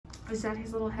Is that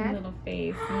his little head? Little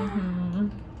face. Mm-hmm.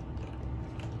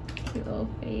 Cute little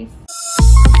face.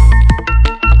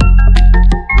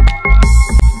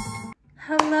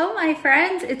 Hello, my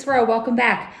friends. It's Ro. Welcome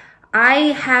back. I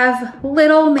have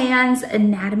little man's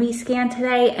anatomy scan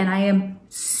today, and I am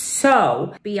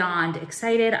so beyond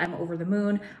excited. I'm over the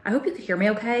moon. I hope you can hear me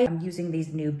okay. I'm using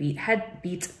these new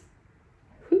Beats.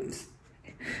 Oops.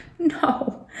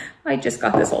 No, I just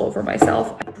got this all over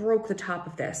myself. I broke the top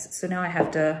of this, so now I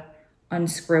have to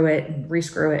unscrew it and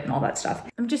rescrew it and all that stuff.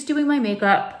 I'm just doing my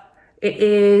makeup. It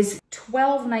is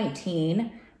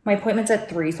 12:19. My appointment's at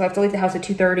 3, so I have to leave the house at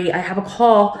 2:30. I have a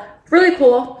call, really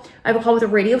cool. I have a call with a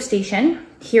radio station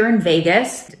here in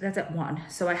Vegas. That's at 1.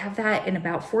 So I have that in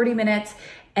about 40 minutes.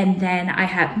 And then I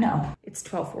have, no, it's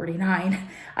 12:49.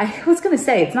 I was gonna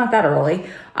say, it's not that early.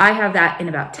 I have that in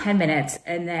about 10 minutes,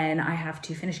 and then I have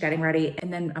to finish getting ready,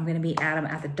 and then I'm gonna meet Adam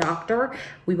at the doctor.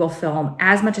 We will film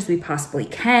as much as we possibly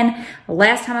can. The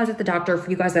last time I was at the doctor,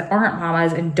 for you guys that aren't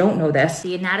mamas and don't know this,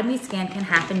 the anatomy scan can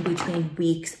happen between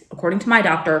weeks, according to my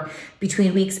doctor,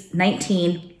 between weeks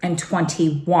 19 and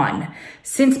 21.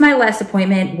 Since my last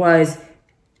appointment was,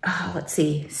 let's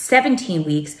see, 17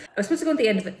 weeks. I was supposed to go at the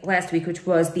end of last week, which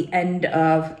was the end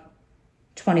of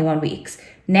 21 weeks.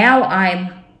 Now I'm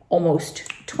almost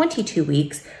 22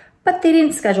 weeks, but they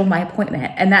didn't schedule my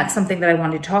appointment. And that's something that I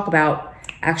wanted to talk about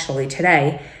actually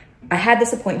today. I had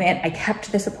this appointment, I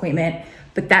kept this appointment,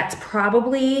 but that's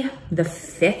probably the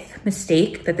 5th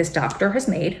mistake that this doctor has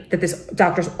made, that this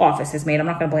doctor's office has made. I'm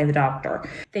not gonna blame the doctor.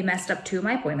 They messed up 2 of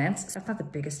my appointments. That's not the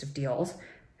biggest of deals.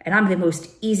 And I'm the most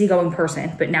easygoing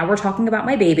person, but now we're talking about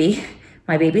my baby,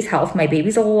 my baby's health, my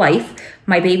baby's life,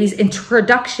 my baby's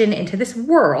introduction into this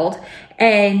world.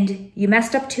 And you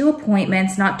messed up 2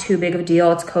 appointments, not too big of a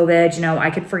deal. It's COVID, you know,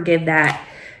 I could forgive that.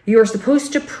 You were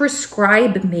supposed to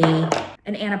prescribe me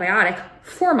an antibiotic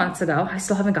 4 months ago. I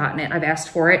still haven't gotten it. I've asked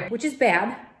for it, which is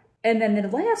bad. And then the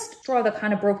last straw that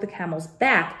kind of broke the camel's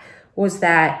back was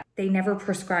that they never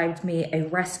prescribed me a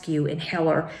rescue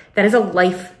inhaler. That is a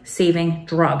life-saving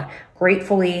drug.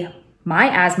 Gratefully, my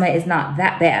asthma is not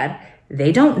that bad.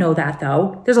 They don't know that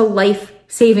though. There's a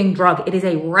life-saving drug. It is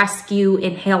a rescue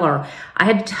inhaler. I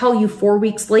had to tell you 4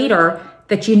 weeks later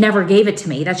that you never gave it to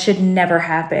me. That should never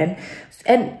happen.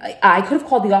 And I could have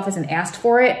called the office and asked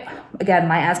for it. Again,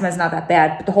 my asthma is not that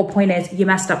bad, but the whole point is you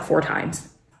messed up 4 times.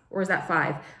 Or is that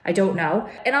 5? I don't know.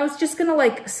 And I was just gonna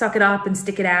like suck it up and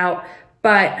stick it out.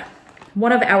 But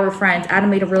one of our friends, Adam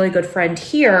made a really good friend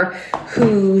here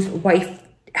whose wife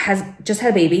has just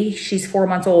had a baby. She's 4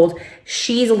 months old.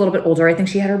 She's a little bit older. I think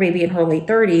she had her baby in her late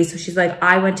 30s. So she's like,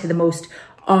 I went to the most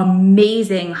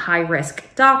amazing high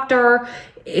risk doctor.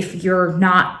 If you're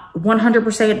not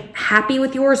 100% happy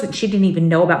with yours, but she didn't even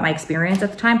know about my experience at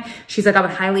the time, she's like, I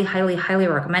would highly, highly, highly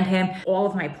recommend him. All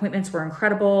of my appointments were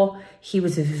incredible. He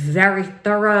was very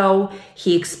thorough.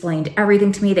 He explained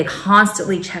everything to me. They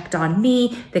constantly checked on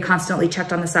me. They constantly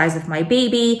checked on the size of my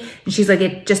baby. And she's like,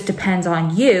 it just depends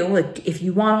on you. Like if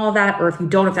you want all that, or if you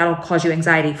don't, if that'll cause you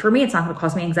anxiety. For me, it's not gonna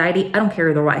cause me anxiety. I don't care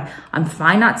either way. I'm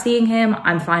fine not seeing him.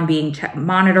 I'm fine being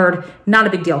monitored. Not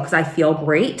a big deal because I feel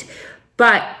great.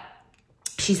 But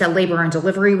she said labor and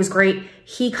delivery was great.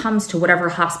 He comes to whatever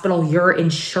hospital your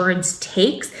insurance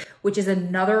takes, which is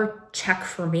another check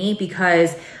for me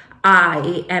because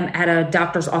I am at a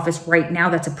doctor's office right now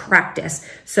that's a practice.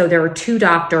 So there are 2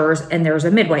 doctors and there's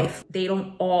a midwife. They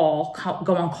don't all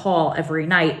go on call every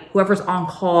night. Whoever's on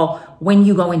call when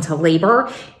you go into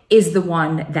labor is the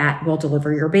one that will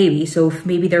deliver your baby. So if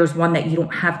maybe there's one that you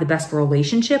don't have the best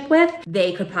relationship with,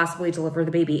 they could possibly deliver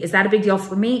the baby. Is that a big deal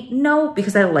for me? No,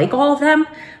 because I like all of them.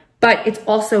 But it's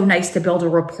also nice to build a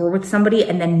rapport with somebody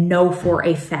and then know for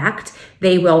a fact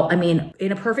they will. I mean,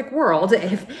 in a perfect world,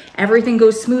 if everything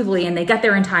goes smoothly and they get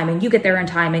there in time and you get there in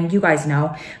time and you guys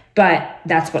know, but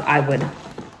that's what I would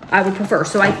prefer.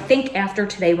 So I think after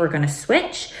today, we're gonna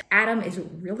switch. Adam is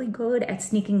really good at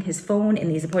sneaking his phone in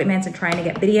these appointments and trying to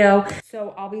get video.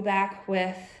 So I'll be back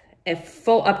with a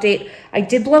full update. I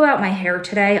did blow out my hair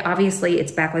today. Obviously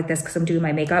it's back like this because I'm doing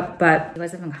my makeup, but you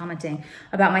guys have been commenting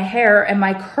about my hair and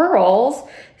my curls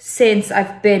since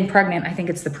I've been pregnant. I think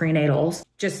it's the prenatals,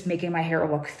 just making my hair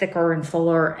look thicker and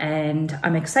fuller. And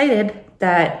I'm excited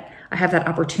that I have that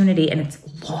opportunity, and it's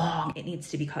long. It needs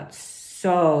to be cut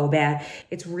so bad.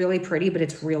 It's really pretty, but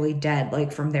it's really dead,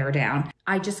 like from there down.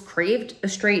 I just craved a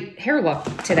straight hair look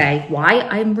today. Why?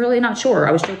 I'm really not sure.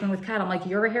 I was joking with Kat. I'm like,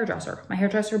 you're a hairdresser. My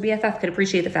hairdresser BFF could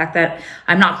appreciate the fact that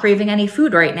I'm not craving any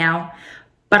food right now,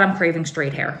 but I'm craving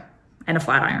straight hair and a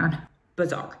flat iron.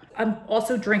 Bizarre. I'm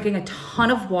also drinking a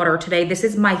ton of water today. This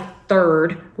is my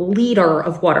 1/3 liter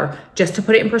of water. Just to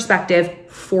put it in perspective,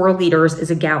 4 liters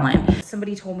is a gallon.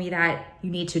 Somebody told me that you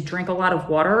need to drink a lot of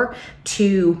water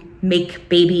to make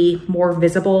baby more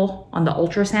visible on the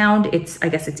ultrasound. I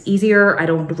guess it's easier. I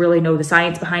don't really know the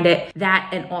science behind it. That,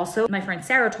 and also my friend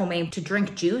Sarah told me to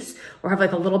drink juice or have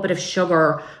like a little bit of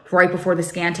sugar right before the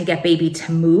scan to get baby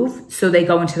to move so they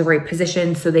go into the right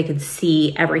position so they can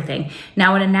see everything.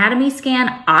 Now, an anatomy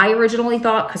scan, I originally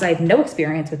thought, because I have no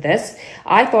experience with this,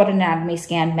 I thought an anatomy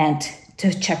scan meant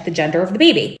to check the gender of the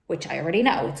baby, which I already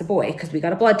know it's a boy because we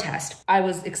got a blood test. I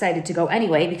was excited to go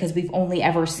anyway because we've only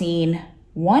ever seen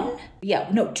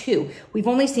two. We've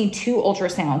only seen 2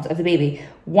 ultrasounds of the baby.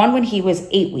 One when he was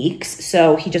 8 weeks,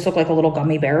 so he just looked like a little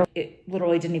gummy bear. It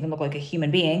literally didn't even look like a human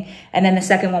being. And then the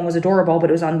second one was adorable, but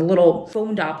it was on the little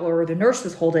phone Doppler the nurse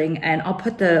was holding, and I'll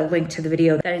put the link to the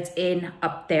video that it's in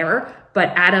up there.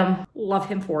 But Adam, love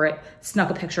him for it, snuck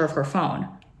a picture of her phone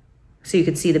so you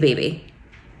could see the baby.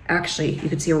 Actually, you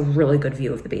could see a really good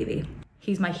view of the baby.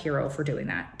 He's my hero for doing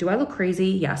that. Do I look crazy?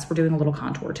 Yes, we're doing a little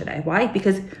contour today. Why?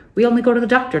 Because we only go to the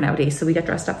doctor nowadays, so we get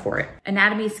dressed up for it.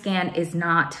 Anatomy scan is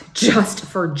not just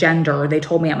for gender. They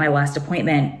told me at my last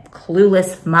appointment,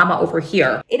 clueless mama over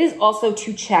here. It is also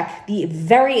to check the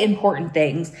very important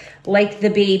things like the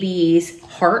baby's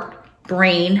heart,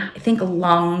 brain, I think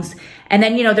lungs, and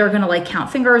then, you know, they're gonna like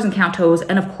count fingers and count toes.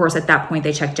 And of course, at that point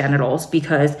they check genitals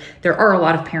because there are a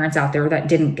lot of parents out there that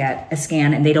didn't get a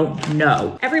scan and they don't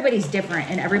know. Everybody's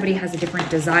different and everybody has a different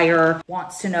desire,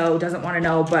 wants to know, doesn't wanna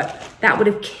know, but that would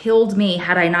have killed me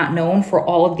had I not known for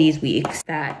all of these weeks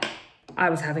that I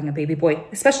was having a baby boy,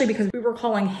 especially because we were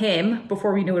calling him,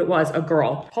 before we knew what it was, a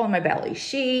girl. Calling my belly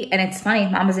she, and it's funny,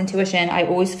 mama's intuition, I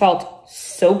always felt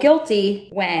so guilty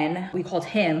when we called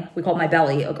my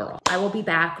belly a girl. I will be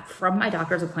back from my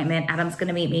doctor's appointment. Adam's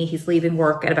gonna meet me. He's leaving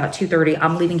work at about 2:30.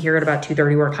 I'm leaving here at about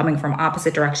 2:30. We're coming from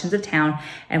opposite directions of town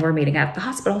and we're meeting at the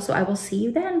hospital. So I will see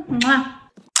you then. Mwah.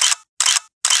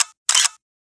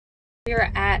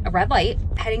 We're at a red light,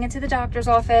 heading into the doctor's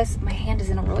office. My hand is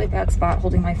in a really bad spot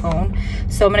holding my phone,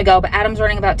 so I'm gonna go, but Adam's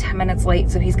running about 10 minutes late,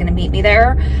 so he's gonna meet me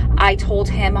there. I told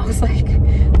him, I was like,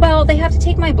 well, they have to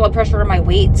take my blood pressure and my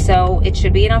weight, so it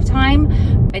should be enough time.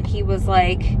 And he was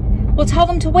like, well, tell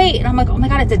them to wait. And I'm like, oh my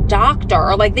God, it's a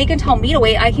doctor. Like, they can tell me to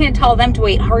wait. I can't tell them to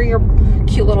wait. Hurry your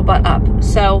cute little butt up.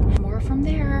 So more from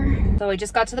there. So I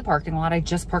just got to the parking lot. I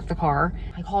just parked the car.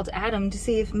 I called Adam to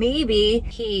see if maybe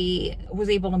he was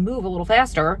able to move a little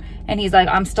faster. And he's like,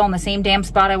 I'm still in the same damn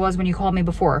spot I was when you called me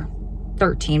before.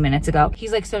 13 minutes ago.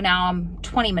 He's like, so now I'm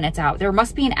 20 minutes out. There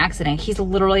must be an accident. He's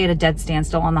literally at a dead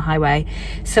standstill on the highway.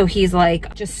 So he's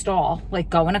like, just stall, like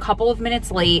go in a couple of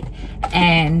minutes late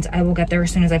and I will get there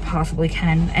as soon as I possibly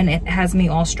can. And it has me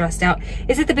all stressed out.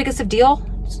 Is it the biggest of deal?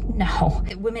 No.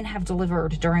 Women have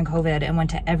delivered during COVID and went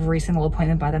to every single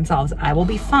appointment by themselves. I will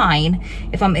be fine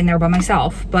if I'm in there by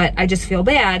myself, but I just feel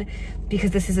bad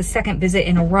because this is a second visit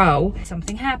in a row.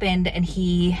 Something happened and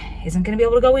he isn't gonna be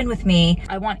able to go in with me.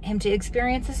 I want him to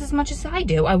experience this as much as I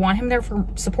do. I want him there for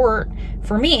support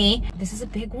for me. This is a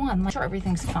big one. Like, sure,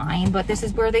 everything's fine, but this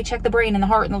is where they check the brain and the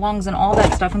heart and the lungs and all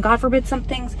that stuff. And God forbid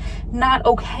something's not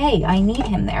okay. I need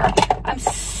him there. I'm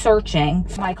searching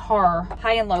my car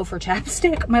high and low for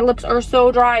chapstick. My lips are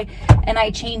so dry and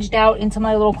I changed out into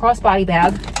my little crossbody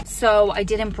bag. So I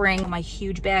didn't bring my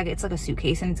huge bag. It's like a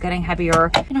suitcase and it's getting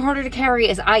heavier and harder to carry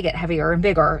as I get heavier and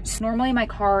bigger. So normally my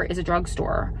car is a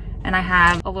drugstore and I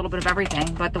have a little bit of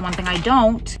everything, but the one thing I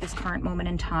don't, this current moment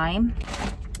in time,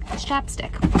 is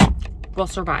chapstick. We'll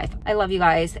survive. I love you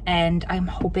guys and I'm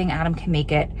hoping Adam can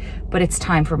make it, but it's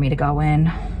time for me to go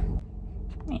in.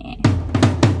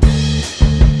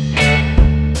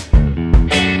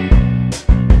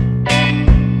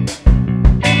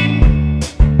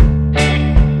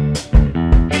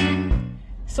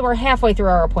 So we're halfway through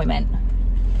our appointment.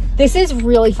 This is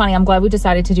really funny. I'm glad we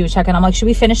decided to do a check-in. I'm like, should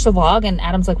we finish the vlog? And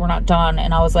Adam's like, we're not done.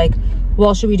 And I was like,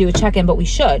 well, should we do a check-in? But we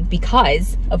should,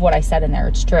 because of what I said in there.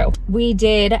 It's true. We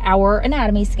did our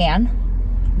anatomy scan.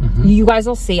 You guys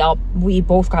will see. We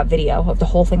both got video of the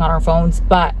whole thing on our phones,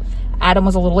 but Adam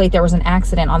was a little late. There was an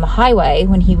accident on the highway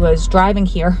when he was driving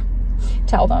here.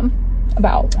 Tell them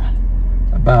about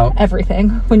everything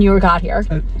when you got here.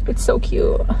 It's so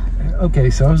cute. Okay,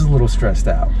 so I was a little stressed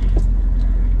out.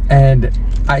 And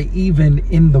I even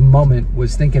in the moment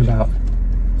was thinking about,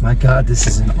 my God, this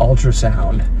is an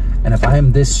ultrasound. And if I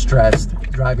am this stressed,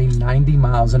 driving 90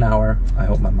 miles an hour, I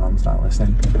hope my mom's not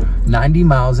listening, 90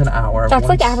 miles an hour. That's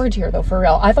like average here though, for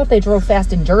real. I thought they drove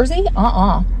fast in Jersey.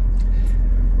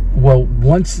 Well,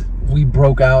 once we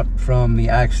broke out from the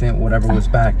accident, whatever was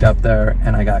backed up there,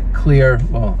 and I got clear,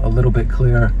 well, a little bit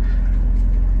clear.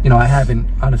 You know,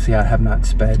 honestly, I have not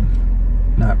sped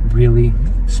not really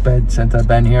sped since I've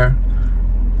been here.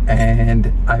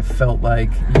 And I felt like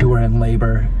you were in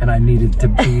labor and I needed to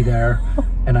be there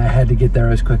and I had to get there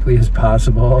as quickly as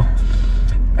possible.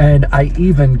 And I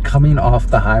even, coming off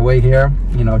the highway here,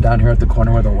 you know, down here at the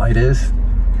corner where the light is,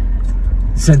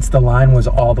 since the line was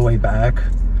all the way back,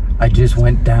 I just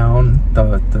went down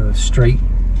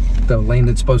the lane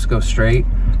that's supposed to go straight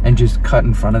and just cut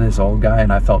in front of this old guy,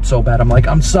 and I felt so bad. I'm like,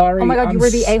 I'm sorry. Oh my God, you were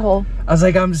the a-hole. I was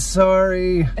like, I'm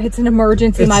sorry. It's an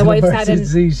emergency. My wife's had an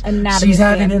anatomy She's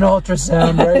scan. having an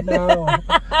ultrasound right now.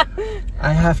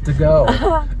 I have to go.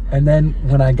 And then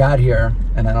when I got here,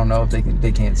 and I don't know if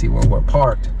they can't see where we're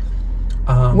parked.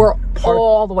 We're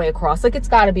all the way across. Like, it's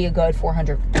got to be a good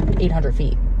 400, 800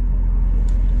 feet.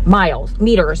 Miles,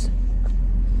 meters.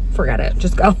 Forget it.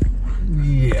 Just go.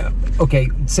 Yeah. Okay,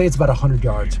 say it's about 100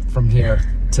 yards from here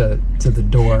to the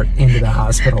door into the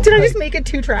hospital. Did I just make it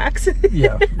 2 tracks?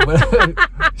 Yeah.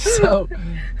 So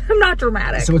I'm not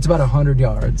dramatic. So it's about 100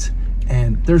 yards,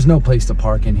 and there's no place to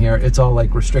park in here. It's all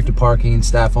like restricted parking,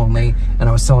 staff only. And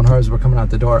I was telling her as we're coming out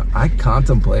the door, I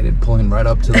contemplated pulling right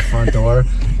up to the front door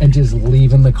and just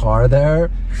leaving the car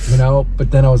there, you know.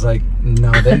 But then I was like,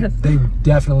 no, they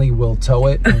definitely will tow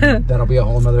it, and that'll be a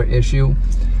whole nother issue.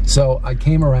 So I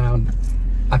came around,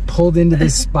 I pulled into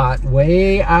this spot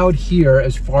way out here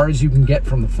as far as you can get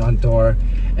from the front door,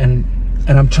 and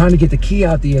I'm trying to get the key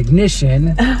out the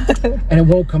ignition and it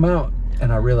won't come out.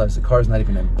 And I realized the car's not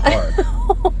even in park,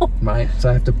 right?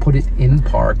 So I have to put it in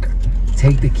park,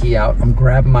 take the key out, I'm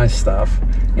grabbing my stuff,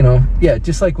 you know, yeah,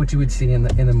 just like what you would see in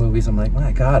the movies. I'm like,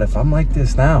 my God, if I'm like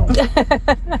this now.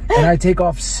 And I take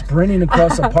off sprinting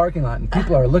across the parking lot, and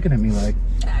people are looking at me like,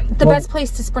 the best place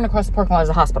to sprint across the parking lot is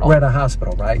a hospital. We're at a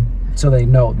hospital, right? So they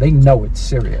know it's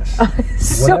serious.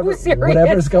 So serious.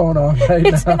 Whatever's going on right now.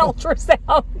 It's an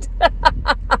ultrasound.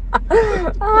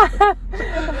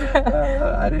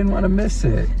 I didn't want to miss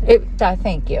it.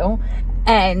 Thank you.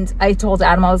 And I told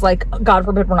Adam, I was like, God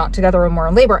forbid we're not together when we're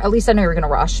in labor. At least I know you're going to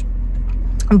rush.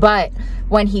 But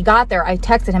when he got there, I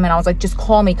texted him and I was like, just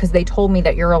call me, because they told me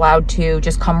that you're allowed to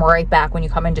just come right back when you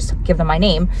come in, just give them my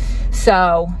name.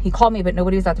 So he called me, but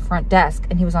nobody was at the front desk,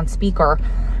 and he was on speaker.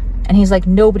 And he's like,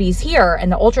 nobody's here.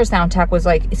 And the ultrasound tech was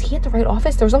like, is he at the right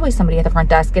office? There's always somebody at the front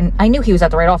desk. And I knew he was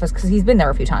at the right office because he's been there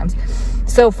a few times.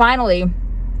 So finally,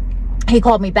 he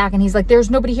called me back and he's like, there's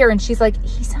nobody here. And she's like,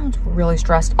 he sounds really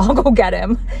stressed. I'll go get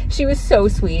him. She was so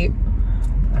sweet.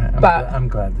 I'm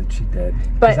glad that she did.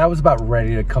 Because I was about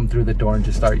ready to come through the door and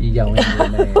just start yelling your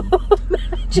name.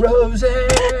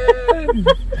 Roseanne!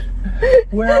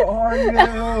 Where are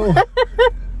you?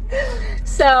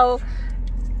 So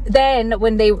then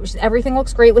when everything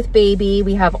looks great with baby,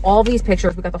 we have all these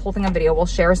pictures. We got the whole thing on video. We'll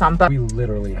share some. But we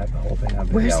literally have the whole thing on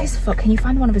video. Where's his foot? Can you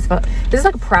find one of his foot? This is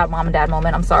like a proud mom and dad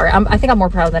moment. I'm sorry. I think I'm more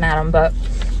proud than Adam, but.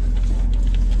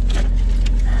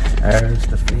 There's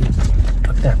the feet.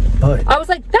 Look at that foot. I was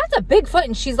like, that's a big foot.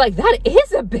 And she's like, that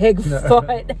is a big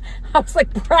foot. I was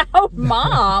like, proud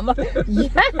mom.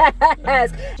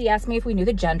 Yes. She asked me if we knew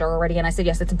the gender already. And I said,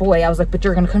 yes, it's a boy. I was like, but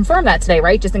you're going to confirm that today,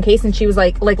 right? Just in case. And she was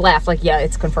like laughed, like, yeah,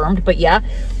 it's confirmed. But yeah,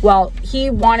 well,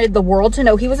 he wanted the world to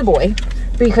know he was a boy,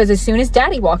 because as soon as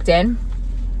daddy walked in,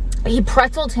 he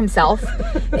pretzeled himself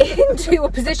into a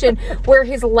position where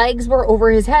his legs were over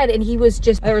his head, and he was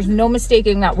just, there was no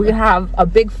mistaking that we have a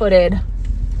big-footed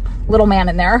little man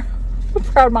in there.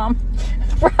 Proud mom.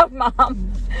 Proud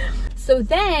mom. So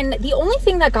then the only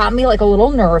thing that got me like a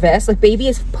little nervous, like baby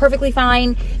is perfectly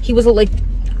fine. He was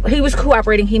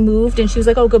cooperating. He moved and she was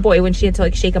like, oh, good boy, when she had to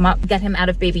like shake him up, get him out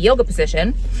of baby yoga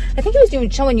position. I think he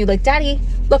was showing you like, daddy,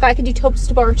 look, I can do toes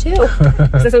to bar too.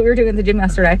 That's what we were doing at the gym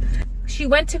yesterday. She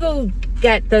went to go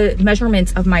get the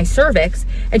measurements of my cervix,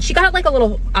 and she got like a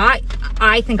little, I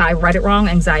think I read it wrong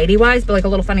anxiety wise, but like a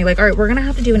little funny, like, all right, we're gonna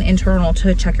have to do an internal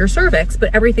to check your cervix,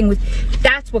 but everything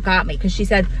that's what got me, because she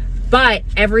said, but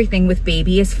everything with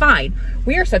baby is fine.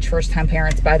 We are such first-time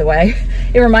parents, by the way.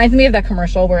 It reminds me of that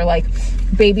commercial where like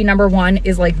baby number 1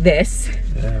 is like this.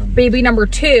 Yeah. Baby number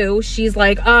 2, she's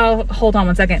like, oh, hold on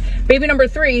one second. Baby number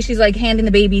 3, she's like handing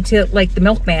the baby to like the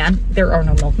milkman. There are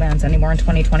no milkmans anymore in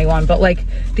 2021, but like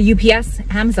the UPS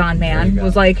Amazon man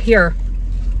was like, here,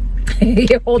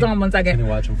 hold on one second. Can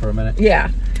you watch him for a minute? Yeah.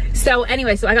 So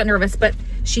anyway, so I got nervous, but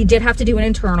she did have to do an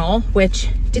internal, which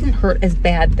didn't hurt as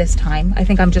bad this time. I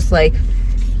think I'm just like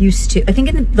used to, I think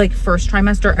in the like first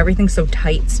trimester, everything's so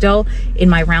tight still in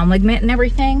my round ligament and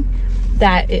everything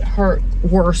that it hurt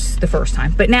worse the first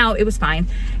time, but now it was fine.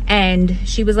 And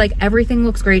she was like, everything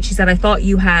looks great. She said, I thought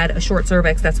you had a short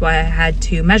cervix, that's why I had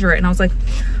to measure it. And I was like,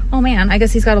 oh man, I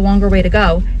guess he's got a longer way to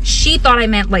go. She thought I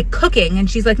meant like cooking, and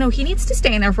she's like, no, he needs to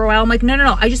stay in there for a while. I'm like,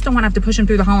 no, I just don't want to have to push him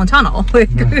through the Holland Tunnel. Like,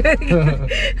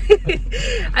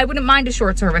 I wouldn't mind a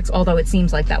short cervix, although it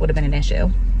seems like that would have been an issue,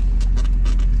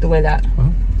 the way that,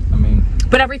 well, I mean,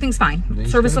 but everything's fine.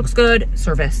 Cervix looks good.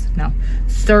 Cervix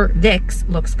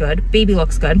looks good. Baby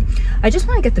looks good. I just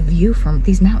want to get the view from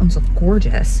these mountains. Look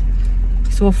gorgeous.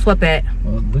 So we'll flip it.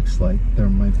 Well, it looks like there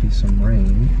might be some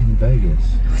rain in Vegas.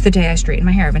 The day I straighten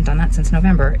my hair. I haven't done that since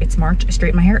November. It's March. I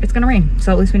straighten my hair. It's going to rain.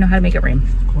 So at least we know how to make it rain.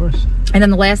 Of course. And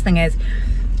then the last thing is,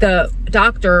 the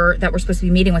doctor that we're supposed to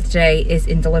be meeting with today is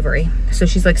in delivery. So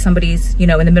she's like, somebody's, you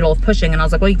know, in the middle of pushing. And I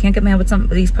was like, well, you can't get me out with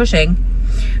somebody's pushing.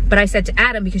 But I said to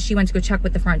Adam, because she went to go check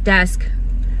with the front desk,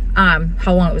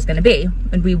 how long it was going to be.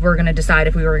 And we were going to decide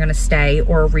if we were going to stay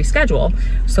or reschedule.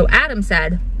 So Adam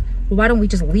said, well, why don't we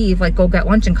just leave, like go get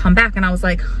lunch and come back? And I was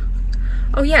like,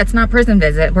 oh yeah, it's not prison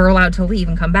visit. We're allowed to leave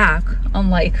and come back,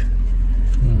 unlike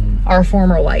our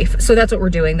former life. So that's what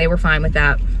we're doing. They were fine with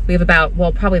that. We have about,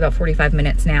 well, probably about 45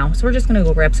 minutes now. So we're just gonna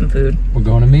go grab some food. We're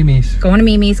going to Mimi's. Going to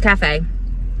Mimi's Cafe.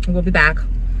 And we'll be back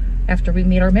after we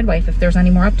meet our midwife if there's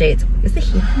any more updates. Is the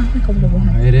heat like a little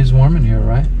warm? It is warm in here,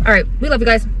 right? All right, we love you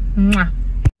guys. Mwah.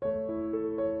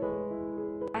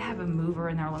 I have a mover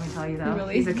in there, let me tell you though.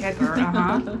 Really? He's a kicker,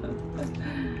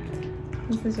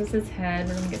 This is just his head.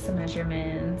 We're gonna get some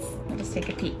measurements. I'll just take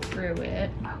a peek through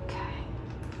it. Okay.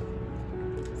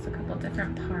 Just a couple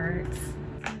different parts.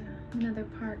 Another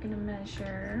part gonna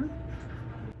measure.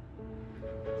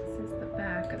 This is the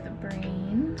back of the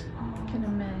brain. Gonna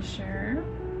measure.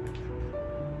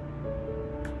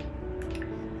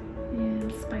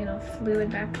 And spinal fluid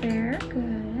back there. Good.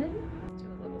 Do a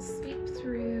little sweep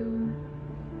through.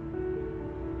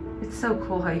 It's so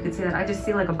cool how you could see that. I just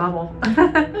see like a bubble. I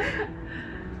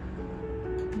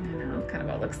know, kind of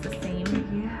all looks the same.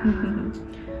 Yeah.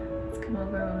 Let's come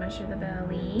over, we'll measure the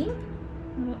belly,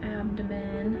 little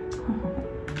abdomen.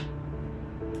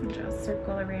 And draw a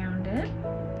circle around it.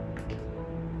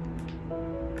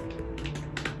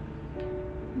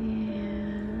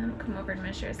 And come over and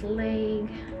measure his leg.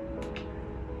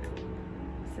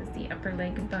 This is the upper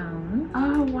leg bone.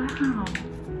 Oh, wow.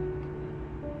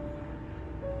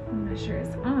 Measure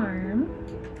his arm,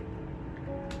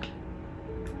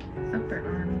 upper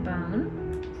arm bone,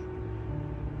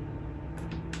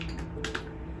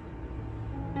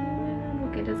 and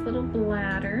we'll get his little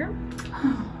bladder,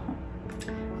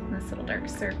 and this little dark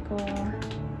circle.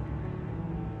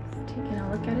 Just taking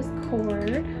a look at his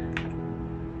cord,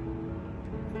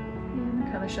 and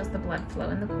the color shows the blood flow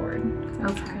in the cord.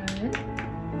 That's good.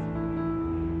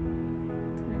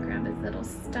 I'm gonna grab his little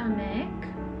stomach.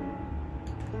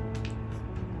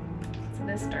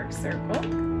 This dark circle.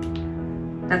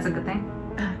 That's a good thing?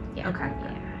 Yeah. Okay.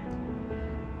 Yeah.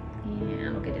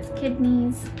 And we'll get his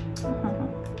kidneys.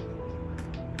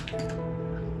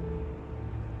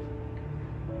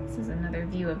 This is another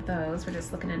view of those. We're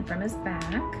just looking in from his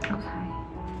back. Okay.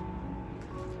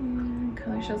 And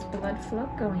color shows blood flow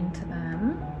going to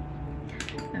them.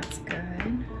 That's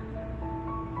good.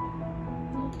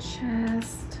 Little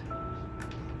chest.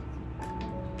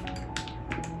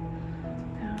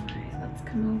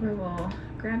 Come over, we'll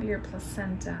grab your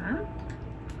placenta.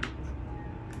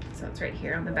 So it's right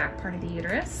here on the back part of the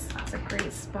uterus. It's a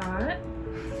great spot.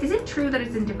 Is it true that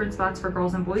it's in different spots for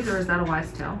girls and boys, or is that a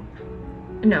wise tale?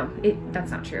 No, that's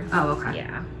not true. Oh, okay.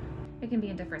 Yeah. It can be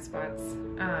in different spots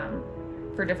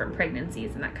for different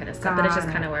pregnancies and that kind of stuff, but it's just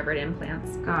kind of wherever it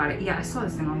implants. Got it. Yeah, I saw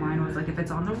this thing online. It was like, if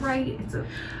it's on the right, it's a...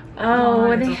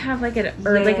 Oh, they have like an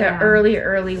early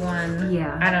one.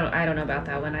 Yeah. I don't know about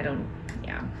that one.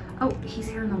 Oh, he's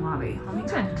here in the lobby. Let me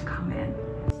tell him to come in.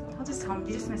 I'll just tell him,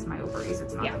 you just missed my ovaries.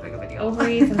 It's not that big of a deal.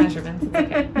 Ovaries and measurements.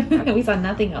 It's okay. We saw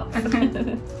nothing else. Is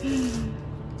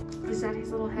that his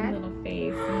little head? Little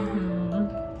face.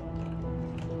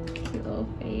 Cute little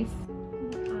face.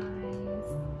 Eyes.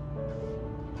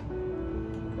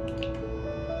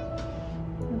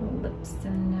 Little lips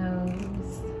and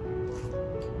nose.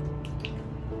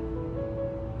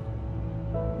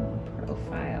 Little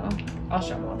profile. I'll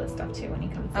show him all this stuff too when he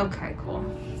comes in. Okay, cool.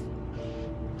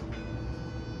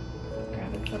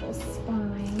 Grab his little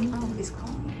spine. Oh, he's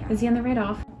calling me. Is he on the right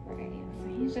off?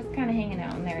 He's just kind of hanging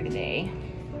out in there today.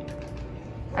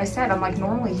 I said, I'm like,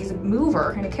 normally he's a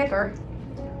mover and a kicker.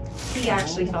 He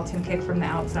actually felt him kick from the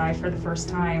outside for the first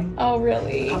time. Oh,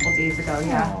 really? A couple days ago,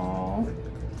 yeah. Aww.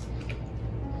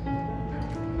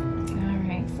 All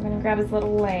right, so I'm gonna grab his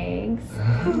little legs.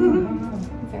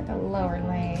 These are the lower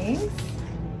legs.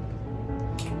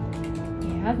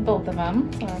 has both of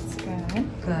them, so that's good.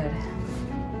 Good.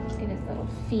 Let's get his little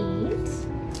feet.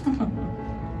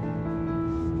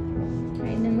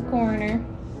 Right in the corner.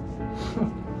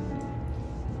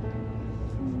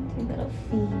 Two little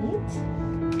feet.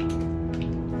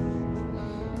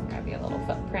 Grab you a little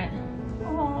footprint.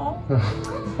 Aww.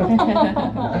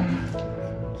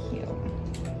 Cute.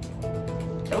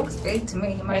 It looks big to me.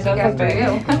 It might It be does look after big.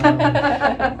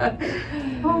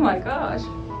 you. Oh my gosh.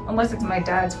 Unless it's my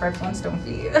dad's Fred Flintstone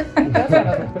feet. It does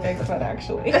have a big foot,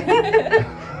 actually.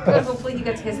 Good, hopefully he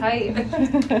gets his height.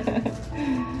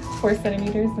 4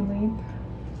 centimeters in length.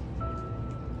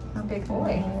 Our big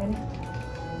boy.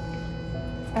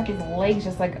 He's got these legs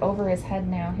just like over his head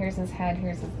now. Here's his head,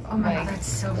 here's his Oh my god, legs. that's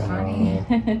so funny.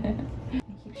 He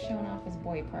keeps showing off his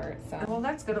boy part, so. Well,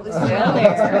 that's good. At least Still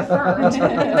it's there.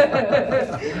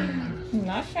 confirmed.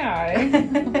 Not shy.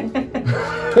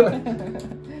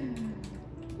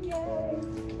 Yay.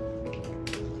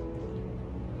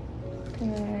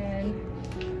 Good.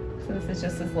 So this is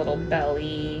just his little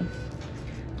belly,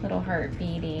 little heart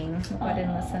beating. We'll go ahead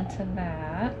and listen to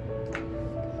that.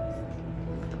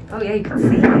 Oh yeah, you can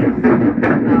see it.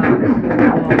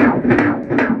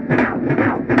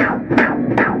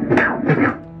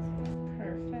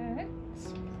 Perfect.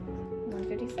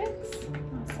 156.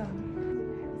 Awesome.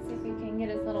 Let's see if we can get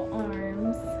his little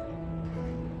arms.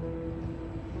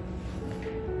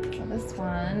 So this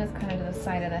one is kind of to the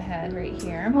side of the head right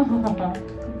here.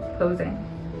 Posing.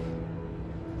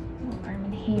 Little arm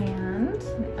and hand.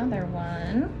 The other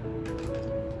one.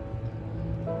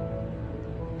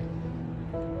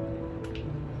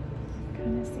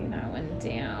 Kind of see that one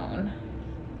down.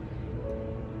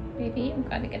 Baby, I'm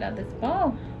glad to get out this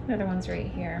ball. The other one's right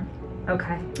here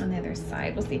Okay. on the other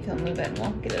side. We'll see if he'll move it and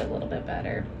we'll get it a little bit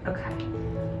better. Okay.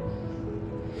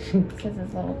 This is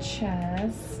his little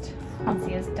chest. You can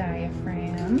see his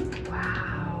diaphragm.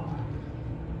 Wow.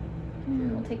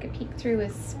 And we'll take a peek through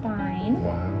his spine.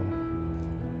 Wow.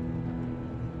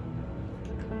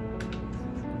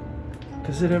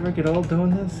 Does it ever get old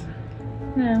doing this?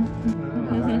 No.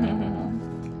 Wow.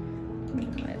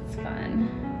 It's fun.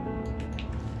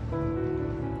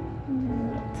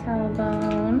 Little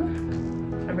tailbone.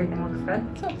 Everything looks good?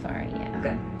 So far, yeah.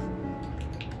 Good.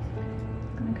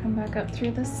 Gonna come back up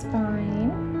through the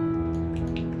spine.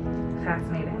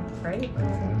 Fascinating, right?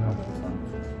 Wow.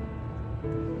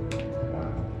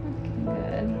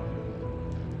 Good.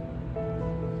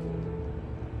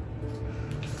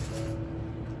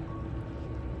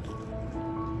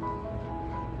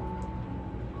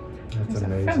 That's There's a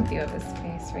front amazing. view of his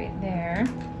face right there.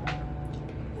 You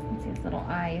can see his little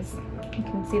eyes. You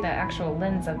can see the actual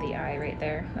lens of the eye right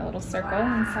there. That little circle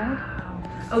inside. Wow.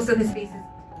 Oh, so his face is,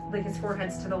 like his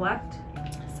forehead's to the left?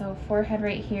 So forehead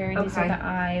right here. These are Okay. the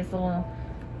eyes, little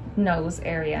nose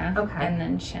area. Okay. And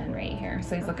then chin right here.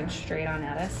 So he's looking straight on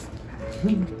at us.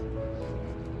 And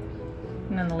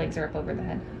then the legs are up over the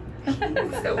head.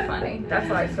 It's so funny. That's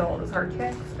why I feel all those hard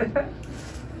kicks.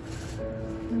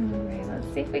 Alright, let's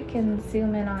see if we can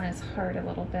zoom in on his heart a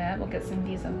little bit. We'll get some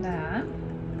views of that.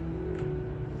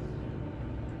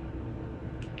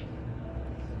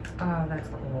 Oh, that's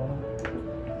cool.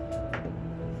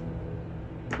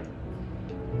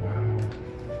 Wow.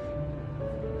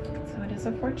 So it is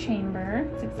a 4-chamber.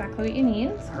 It's exactly what you need.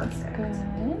 So that's Perfect.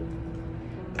 good.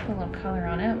 Put a little color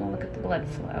on it. We'll look at the blood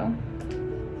flow.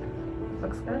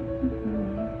 Looks good?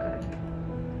 Mhm. Good.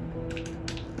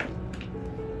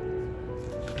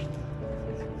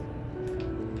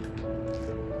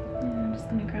 And I'm just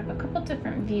going to grab a couple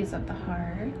different views of the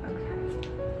heart. Okay.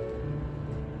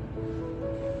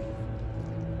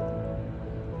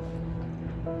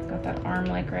 Got that arm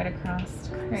like right across,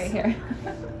 right here.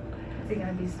 Is he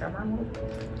gonna be stubborn?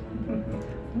 A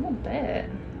little bit.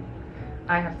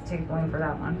 I have to take blame for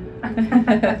that one.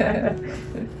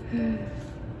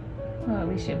 Well, at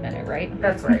least you admit it, right?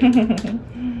 That's right. Alright,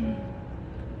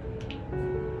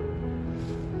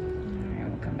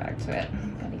 we'll come back to it.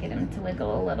 Gotta get him to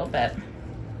wiggle a little bit.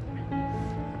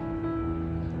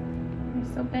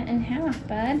 You're so bent in half,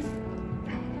 bud.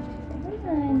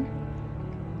 Good.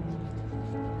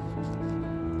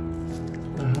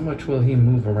 How much will he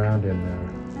move around in there?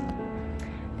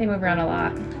 They move around a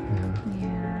lot. Yeah.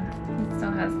 Yeah. He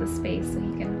still has the space so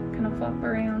he can kind of flop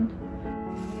around.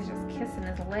 He's just kissing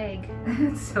his leg.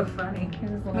 It's so funny.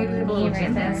 His little Maybe a knee little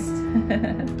right there. gymnast.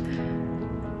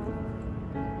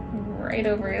 Right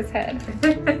over his head.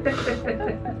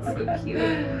 So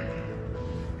cute.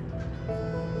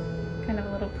 Kind of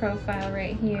a little profile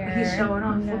right here. He's showing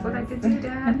off. Look what I could do,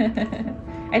 Dad.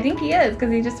 I think he is,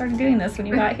 because he just started doing this when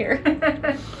you got here.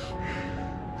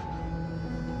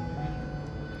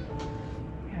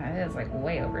 Yeah, it is is like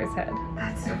way over his head.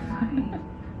 That's so funny.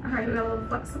 All right, we got a little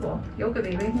flexible. Yoga,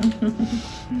 baby. Cute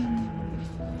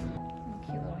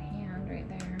little hand right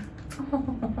there.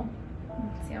 Oh.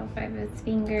 See all 5 of his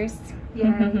fingers. Yay.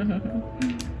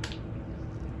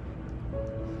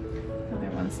 Other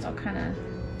one's still kind of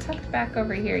tucked back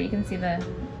over here. You can see the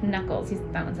knuckles.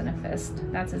 That one's in a fist.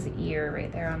 That's his ear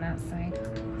right there on that side.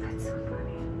 That's so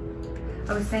funny.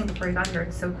 I was saying before you got here,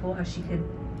 it's so cool how she could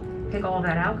pick all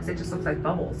that out because it just looks like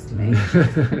bubbles to me.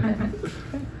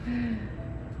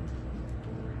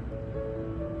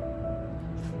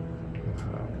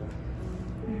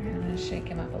 I'm gonna shake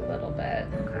him up a little bit.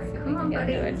 Okay, See if we come can on, get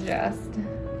buddy. him to adjust.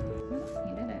 Oh,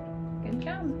 you did it. Good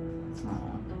job.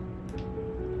 Aw.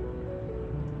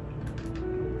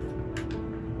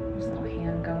 There's a little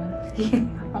hand going.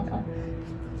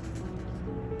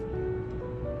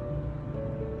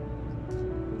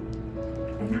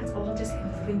 And that's all just him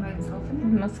moving by himself in there?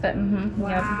 Most of it. Wow.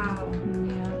 Yep.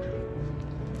 Yeah.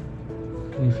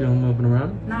 Can you feel him moving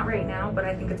around? Not right now, but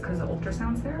I think it's because the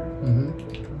ultrasound's there.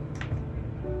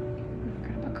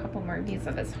 Grab a couple more views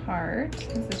of his heart.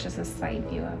 This is just a side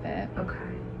view of it. Okay.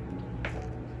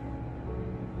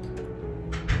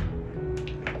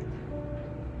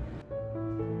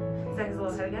 Is that his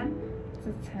little head again? This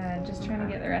is his head. Just trying to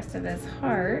get the rest of his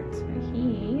heart.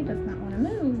 He does not want to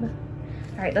move.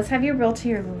 All right, let's have you roll to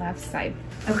your left side.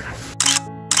 Okay.